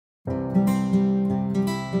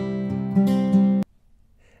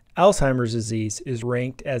Alzheimer's disease is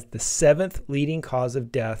ranked as the 7th leading cause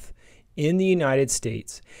of death in the United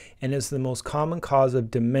States and is the most common cause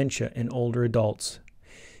of dementia in older adults.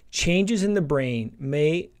 Changes in the brain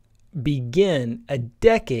may begin a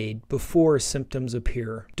decade before symptoms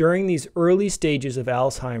appear. During these early stages of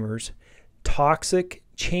Alzheimer's, toxic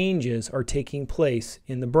changes are taking place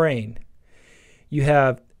in the brain. You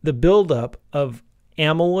have the buildup of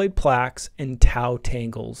amyloid plaques and tau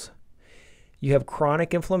tangles. You have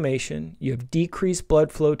chronic inflammation, you have decreased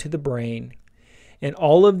blood flow to the brain, and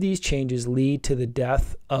all of these changes lead to the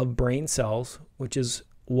death of brain cells, which is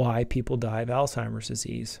why people die of Alzheimer's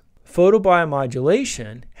disease.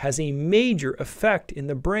 Photobiomodulation has a major effect in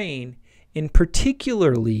the brain, in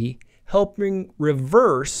particularly helping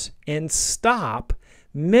reverse and stop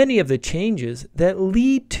many of the changes that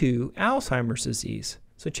lead to Alzheimer's disease.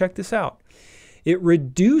 So check this out. It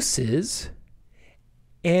reduces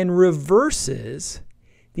and reverses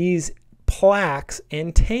these plaques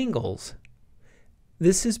and tangles.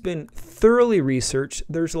 This has been thoroughly researched.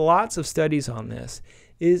 There's lots of studies on this.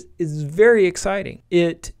 It is very exciting.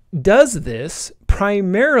 It does this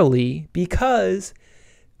primarily because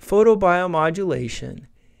photobiomodulation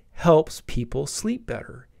helps people sleep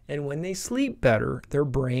better. And when they sleep better, their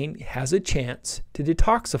brain has a chance to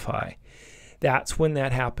detoxify. That's when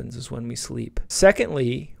that happens, is when we sleep.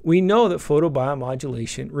 Secondly, we know that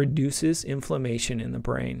photobiomodulation reduces inflammation in the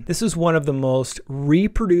brain. This is one of the most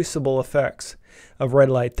reproducible effects of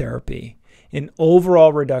red light therapy, an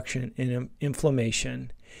overall reduction in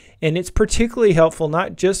inflammation. And it's particularly helpful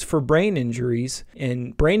not just for brain injuries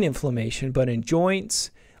and brain inflammation, but in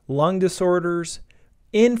joints, lung disorders,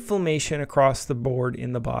 inflammation across the board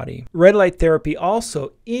in the body. Red light therapy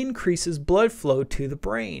also increases blood flow to the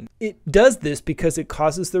brain. It does this because it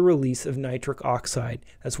causes the release of nitric oxide.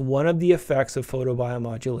 That's one of the effects of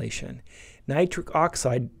photobiomodulation. Nitric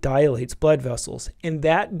oxide dilates blood vessels, and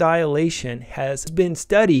that dilation has been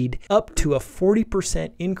studied up to a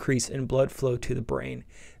 40% increase in blood flow to the brain.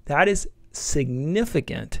 That is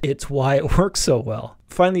significant. It's why it works so well.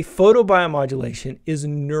 Finally, photobiomodulation is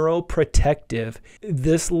neuroprotective.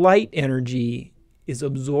 This light energy is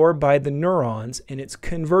absorbed by the neurons and it's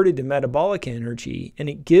converted to metabolic energy, and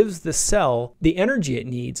it gives the cell the energy it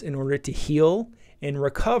needs in order to heal and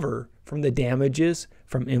recover from the damages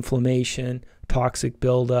from inflammation, toxic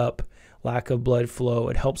buildup, lack of blood flow.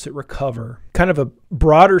 It helps it recover. Kind of a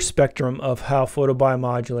broader spectrum of how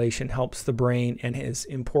photobiomodulation helps the brain and is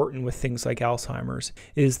important with things like Alzheimer's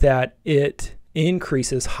is that it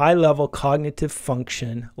increases high-level cognitive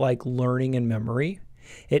function like learning and memory.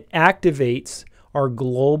 It activates our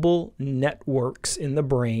global networks in the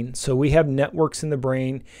brain. So we have networks in the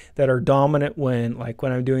brain that are dominant when, like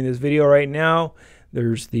when I'm doing this video right now,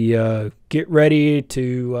 there's the get ready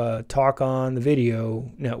to talk on the video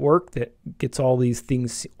network that gets all these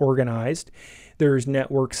things organized. There's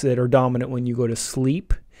networks that are dominant when you go to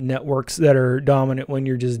sleep, networks that are dominant when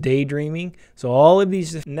you're just daydreaming. So all of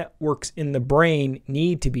these networks in the brain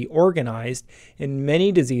need to be organized. In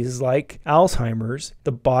many diseases like Alzheimer's,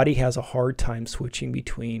 the body has a hard time switching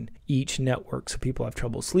between each network. So people have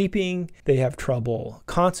trouble sleeping, they have trouble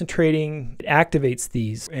concentrating. It activates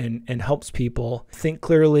these and helps people think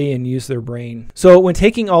clearly and use their brain. So when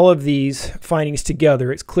taking all of these findings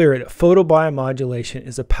together, it's clear that photobiomodulation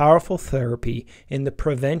is a powerful therapy in the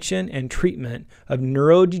prevention and treatment of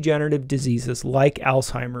neurodegenerative diseases like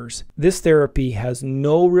Alzheimer's. This therapy has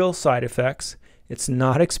no real side effects. It's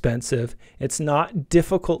not expensive. It's not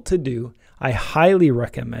difficult to do. I highly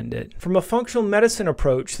recommend it. From a functional medicine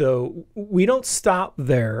approach, though, we don't stop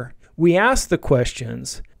there. We ask the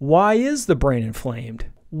questions, why is the brain inflamed?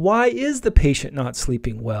 Why is the patient not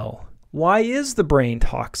sleeping well? Why is the brain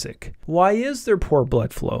toxic? Why is there poor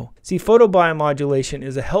blood flow? See, photobiomodulation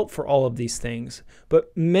is a help for all of these things,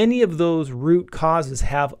 but many of those root causes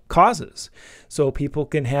have causes. So people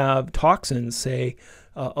can have toxins, say,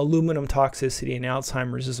 aluminum toxicity and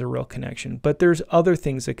Alzheimer's is a real connection, but there's other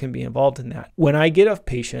things that can be involved in that. When I get a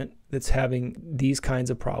patient that's having these kinds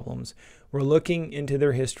of problems, we're looking into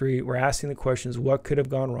their history, we're asking the questions, what could have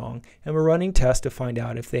gone wrong, and we're running tests to find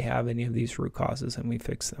out if they have any of these root causes, and we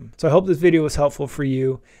fix them. So I hope this video was helpful for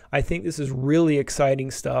you. I think this is really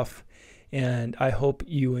exciting stuff, and I hope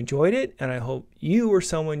you enjoyed it, and I hope you or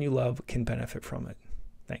someone you love can benefit from it.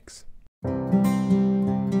 Thanks.